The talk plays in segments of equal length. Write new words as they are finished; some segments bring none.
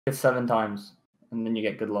It's 7 times, and then you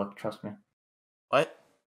get good luck. Trust me. What?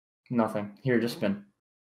 Nothing. Here, just spin.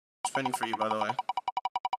 Spinning for you, by the way.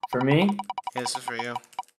 For me? Yeah, this is for you.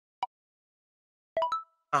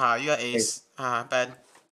 You got ace. Bad.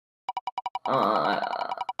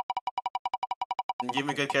 Give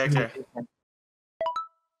me a good character.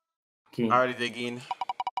 Key. I already did Geen.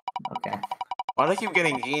 Okay. Why do I keep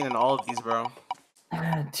getting Geen in all of these, bro?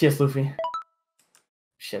 TS Luffy.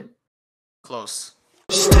 Shit. Close.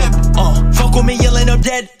 Step, fuck with me, yelling I'm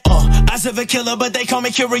dead. Eyes of a killer, but they call me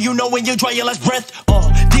Kira. You know when you dry your last breath.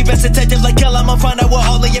 Deep as detective like hell, I'ma find out what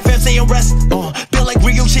all of your fans say and rest. Feel like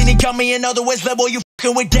Ryushin and got me in other words, level you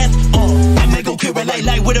fucking with death. I make go Kira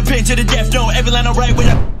light with a pin to the death. No, every line I write with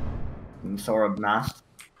a Sora masked.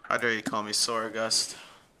 How dare you call me Sora Gust?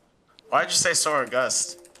 Why'd you say Sora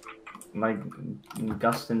Gust? Like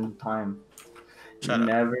gust in time. Shut up.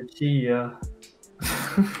 Never see ya.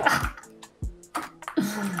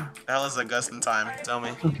 The hell is a gust in time? Tell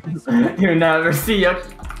me. You never see ya.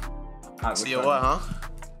 See ya what, huh?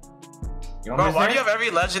 Bro, why do you have every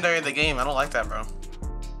legendary in the game? I don't like that, bro.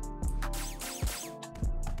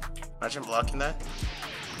 Imagine blocking that.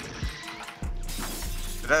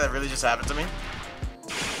 Did that really just happen to me?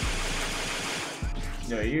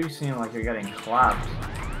 Yo, you seem like you're getting clapped.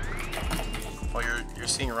 Oh, you're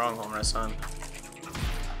seeing wrong, Homer, son.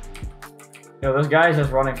 Yo, this guy's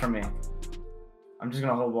just running from me. I'm just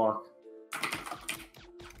gonna hold block.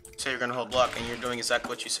 Say you're gonna hold block, and you're doing exactly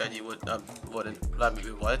what you said you would. Wouldn't let me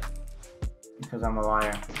do what? Because I'm a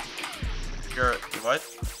liar. You're what?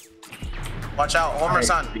 Watch out, Homer,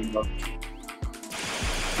 son.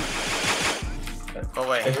 Go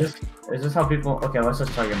away. Is this how people? Okay, let's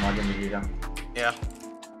just target Morgan Vegeta. Yeah.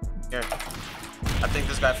 Here. I think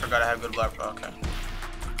this guy forgot I have good block, bro. Okay.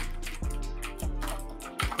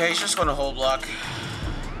 Yeah, he's just gonna hold block.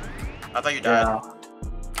 I thought you died. Yeah.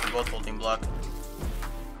 We're both holding block.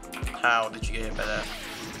 How did you get hit by that?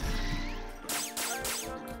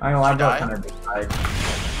 I know, I both kind of died.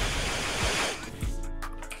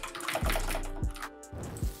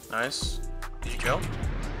 Nice. Did you kill?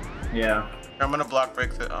 Yeah. Here, I'm gonna block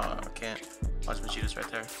break the. Oh, I can't. Watch Vegeta's right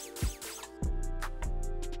there.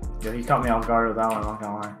 Yo, he caught me off guard with that one, I'm not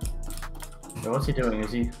gonna lie. Yo, what's he doing?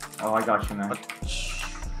 Is he? Oh, I got you, man.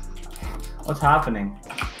 What's happening?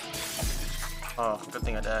 Oh, good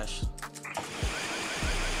thing I dashed.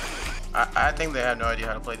 I think they have no idea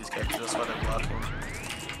how to play these characters, that's why they're blocking.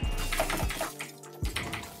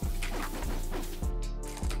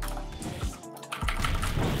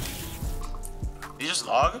 You just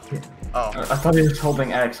log? Yeah. Oh. I thought he was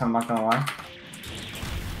holding X, I'm not gonna lie.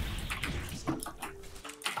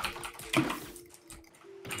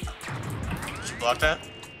 Did you block that?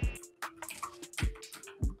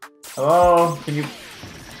 Hello? Can you...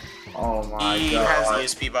 Oh my god. He has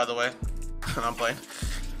ESP, by the way. I'm playing.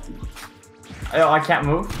 Yo, I can't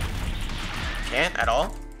move. Can't at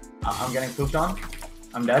all? I'm getting pooped on.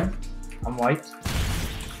 I'm dead. I'm white.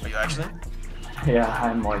 Are you actually? Yeah,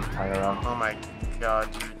 I'm white, Tyler. Oh my god,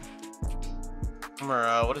 dude.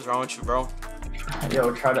 Homer, what is wrong with you, bro?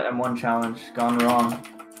 Yo, try the M1 challenge. Gone wrong.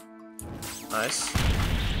 Nice.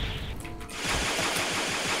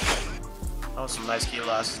 That was some nice key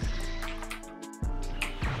last.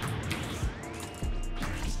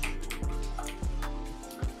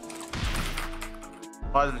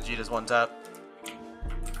 Why is Vegeta's one tap?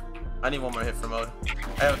 I need one more hit for mode.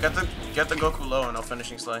 Hey, get the Goku low and I'll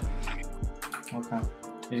finishing slay. Okay.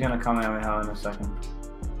 He's gonna come at me how in a second.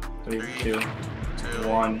 3, 2,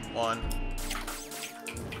 1.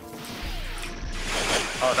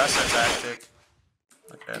 Oh, that's their tactic.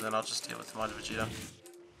 Okay, then I'll just deal with Montage Vegeta.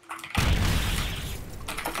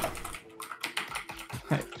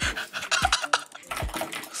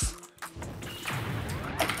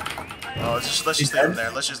 Oh, let's just leave him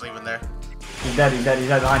there. Let's just leave him there. He's dead, he's dead, he's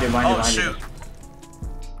dead. Behind you, behind you, behind shoot.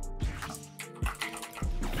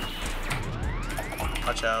 you.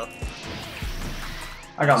 Watch out.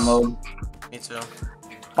 I got mode. Me too.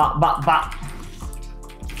 Bop, bop, bop.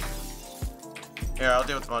 Here, I'll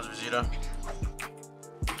deal with Montage Vegeta.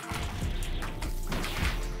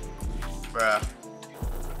 Bruh.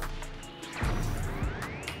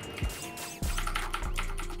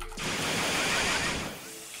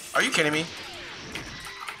 Are you kidding me?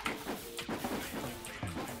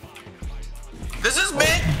 This is me!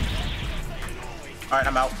 Alright,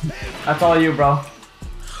 I'm out. That's all you, bro.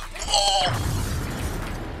 Oh!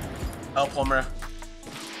 Help, Homer.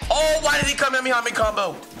 Oh, why did he come at me on me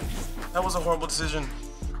combo? That was a horrible decision.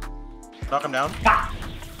 Knock him down. Bah!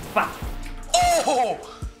 Bah! Oh!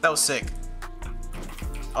 That was sick.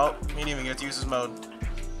 Oh, he didn't even get to use his mode.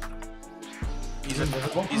 He's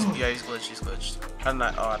invisible? Yeah, he's glitched. He's glitched. I'm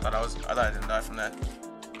not. Oh, I thought I didn't die from that.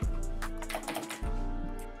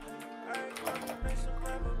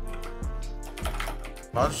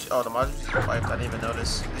 Oh, the module just wiped. I didn't even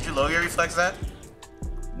notice. Did you low gear reflex that?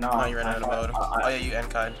 No. You ran out of mode. Oh yeah, you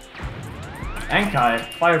Enkai.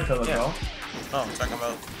 Enkai? Fire pillar, Yeah. bro. Oh, I'm talking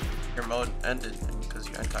about your mode ended because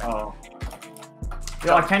you Enkai. Oh.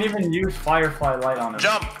 Yo, I can't even use Firefly Light on him.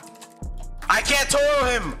 Jump! I can't Toro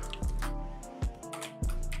him!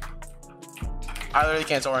 I literally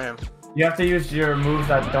can't Toro him. You have to use your moves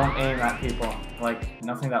that don't aim at people. Like,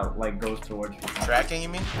 nothing that, like, goes towards people. Tracking, you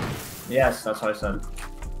mean? Yes, that's what I said.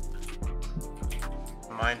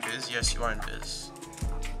 Am I in Viz? Yes, you are in Viz.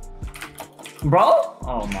 Bro?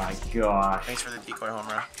 Oh my gosh. Thanks for the decoy,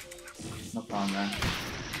 Homura. No problem, man.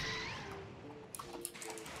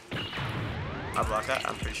 I'll block that,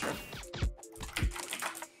 I'm pretty sure.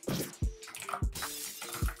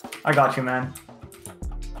 I got you, man.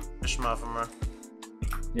 Fish him off, Homura.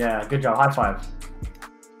 Yeah, good job. High five.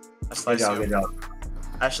 That's Good nice. job, good job.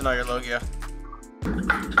 I should know your Logia.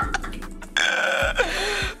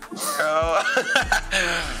 Bro.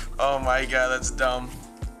 Oh my god, that's dumb.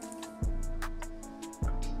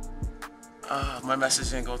 My message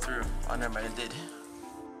didn't go through. Oh, never mind, it did.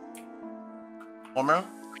 Homura?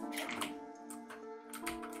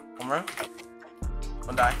 Homura?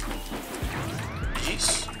 Don't die.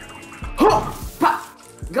 GG's.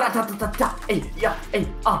 Hey, yeah, hey,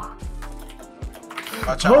 ah.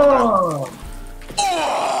 Watch out, bro.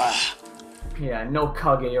 Oh. Yeah, no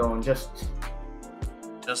Kageon, just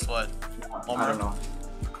what? I don't know.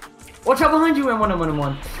 Watch out behind you,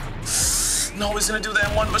 M1. No, he's gonna do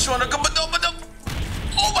that one, but no.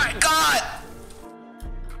 Oh my god!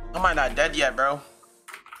 Am I not dead yet, bro?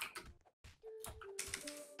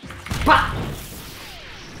 Bah!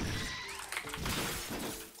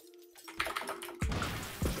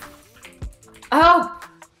 Ow!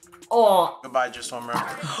 Oh! Goodbye,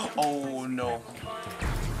 JustHomura. Oh no.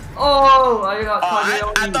 Oh! I got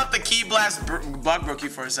I thought the key blast bug broke you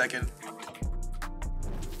for a second.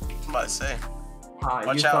 I'm about to say.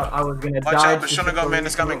 Watch out. I was gonna Watch die. out, the Shunago man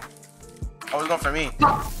is coming. I was going for me.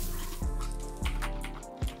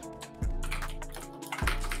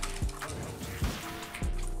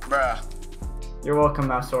 Bruh. You're welcome,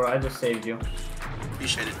 Masora. I just saved you.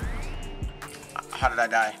 Appreciate it. How did I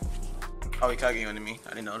die? Oh, he Kage onto me. I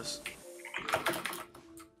didn't notice.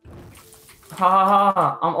 Ha ha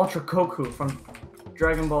ha! I'm Ultra Goku from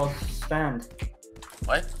Dragon Ball Stand.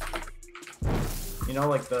 What? You know,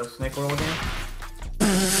 like the Snake World game?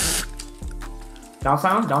 Down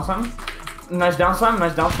slam, down slam. Nice down slam,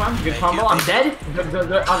 nice down slam. Good combo. I'm dead.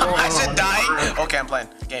 Good. I said die. Okay, I'm playing.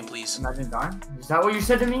 Game, please. Imagine dying. Is that what you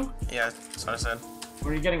said to me? Yeah, that's what I said.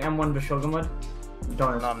 Were you getting M1 Bishoga mode?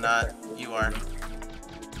 Don't. No, I'm not. You are.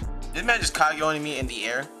 Didn't man just Kage onto me in the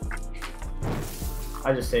air?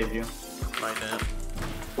 I just saved you. No, I didn't.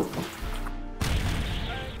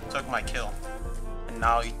 Took my kill. And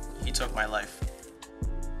now he took my life.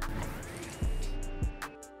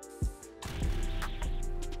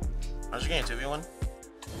 I was getting 2v1.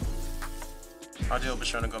 I'll deal with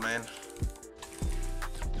Bishonago, man.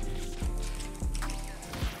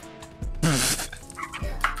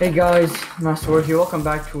 Hey guys, Master here. Welcome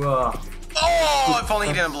back to Oh, if only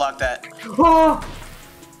he didn't block that. Oh!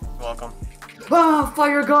 You're welcome. Ah!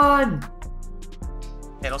 Fire gun!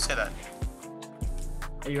 Hey, don't say that.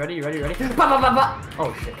 Are you ready? You ready? Ba, ba, ba, ba.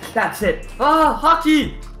 Oh shit! That's it. Ah!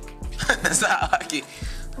 Hockey! That's not hockey.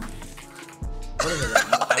 What is it?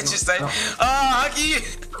 What did you say? No. Oh, hockey!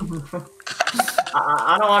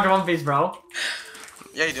 I don't watch One Piece, bro.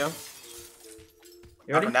 Yeah, you do. You Up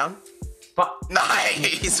ready? and down? But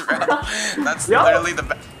Nice, bro. That's Yo. literally the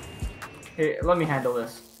best. Here, let me handle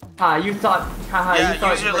this. Ha! You thought? Haha! Yeah, you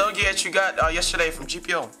thought? use your Logi that you got yesterday from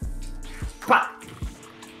GPO. Pa.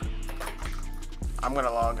 I'm gonna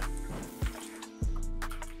log.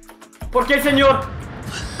 ¿Por qué, señor?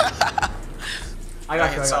 I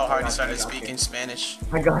got you. It's so hard he I started got speaking Spanish.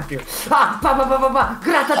 I got you. Ah! Pa pa pa pa pa!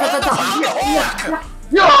 Grata ta ta ta! Oh,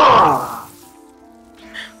 Yeah!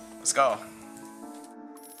 Let's go.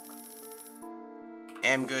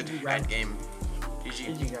 Am good at game.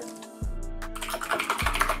 GG. GG, guys.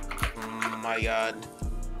 My god.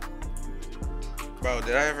 Bro,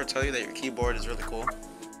 did I ever tell you that your keyboard is really cool?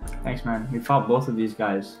 Thanks, man. We fought both of these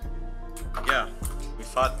guys. Yeah. We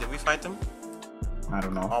fought. Did we fight them? I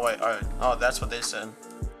don't know. Oh, wait. Alright. Oh, that's what they said.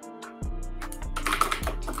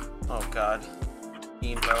 Oh, god.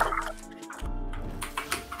 Mean, bro.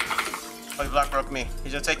 Oh, he block broke me.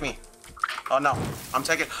 He's gonna take me. Oh, no. I'm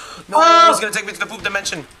taking. No, he's gonna take me to the poop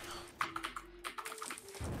dimension.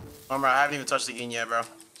 Remember, I haven't even touched the Gin yet, bro.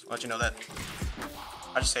 Just let you know that.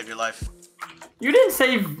 I just saved your life. You didn't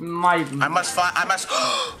save my. I must find. I must.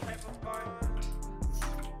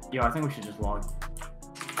 Yo, I think we should just log.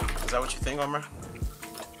 Is that what you think, Homer?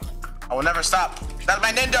 I will never stop. That's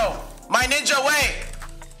my ninja. My ninja way.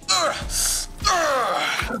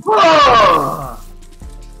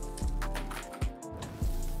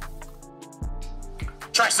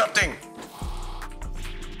 Try something.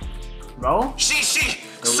 Bro? She.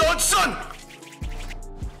 Son.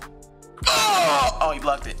 Oh, you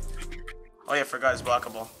blocked it. Oh yeah, forgot it's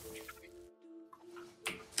blockable.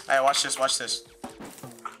 Hey, watch this.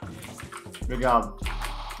 Good job.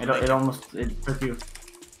 It almost took you.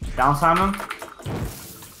 Down Simon.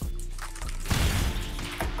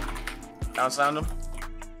 Down sound him.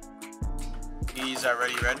 He's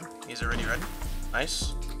already red.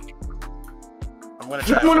 Nice. I'm gonna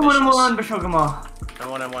try.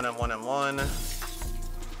 One.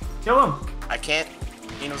 Kill him. I can't.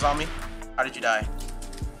 He was on me. How did you die?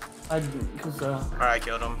 Because Alright, I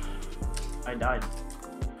killed him. I died.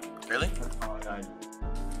 Really? That's how I died.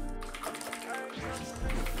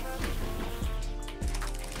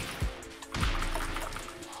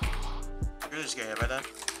 You really just get hit by that?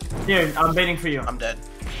 Dude, I'm waiting for you. I'm dead.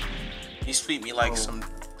 He swept me like some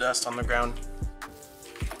dust on the ground.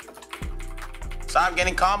 Stop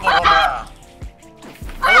getting combo, Homer!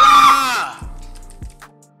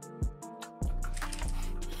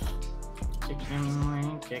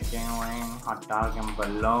 Chicken wing, hot dog and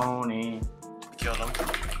bologna. Killed him.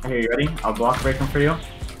 Here, you ready? I'll block break him for you.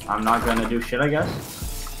 I'm not gonna do shit, I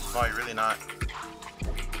guess. Oh, you're really not.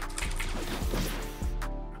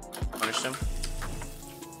 Punished him.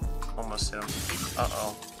 Almost hit him.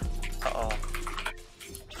 Uh-oh.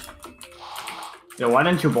 Yo, why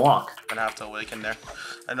didn't you block? I'm gonna have to awaken there.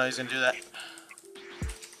 I know he's gonna do that.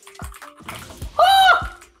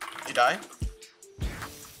 Did you die?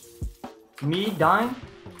 Me dying?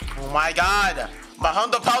 Oh my god! My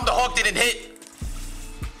 100-pounder hook didn't hit!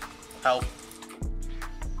 Help.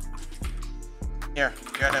 Here,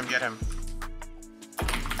 get him. Did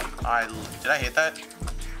I hit that?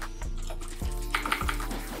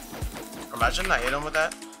 Imagine I hit him with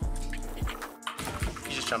that.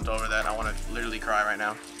 He just jumped over that. I want to literally cry right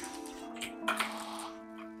now.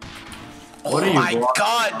 What Oh my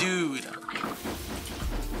god, dude!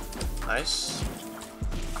 Nice.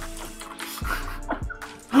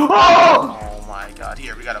 Oh my god!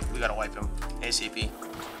 Here, we gotta wipe him ASAP.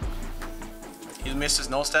 He missed his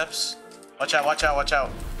no steps. Watch out!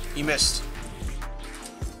 He missed.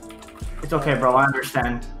 It's okay, bro. I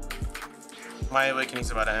understand. My awakening's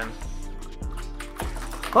about to end.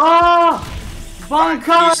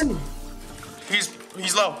 Bonkan!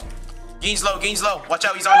 He's low. Gein's low. Watch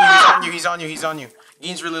out! He's on you.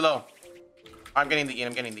 Gein's really low. I'm getting the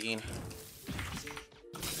Gein.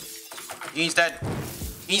 Gein's dead.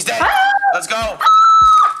 Let's go.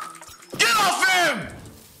 Get off him!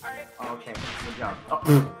 Okay, good job.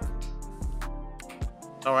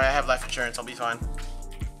 Don't worry, I have life insurance. I'll be fine.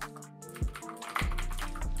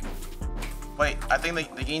 Wait, I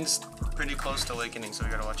think the Gein's pretty close to awakening, so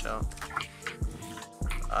we gotta watch out.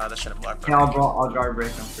 That should have blocked. Yeah, I'll guard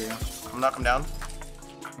break him for you. I'm knock him down.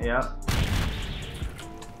 Yeah.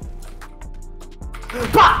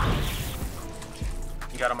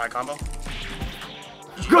 You got on my combo.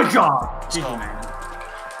 Good job! GG, go. man.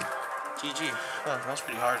 GG. Oh, that was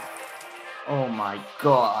pretty hard. Oh my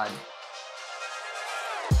god.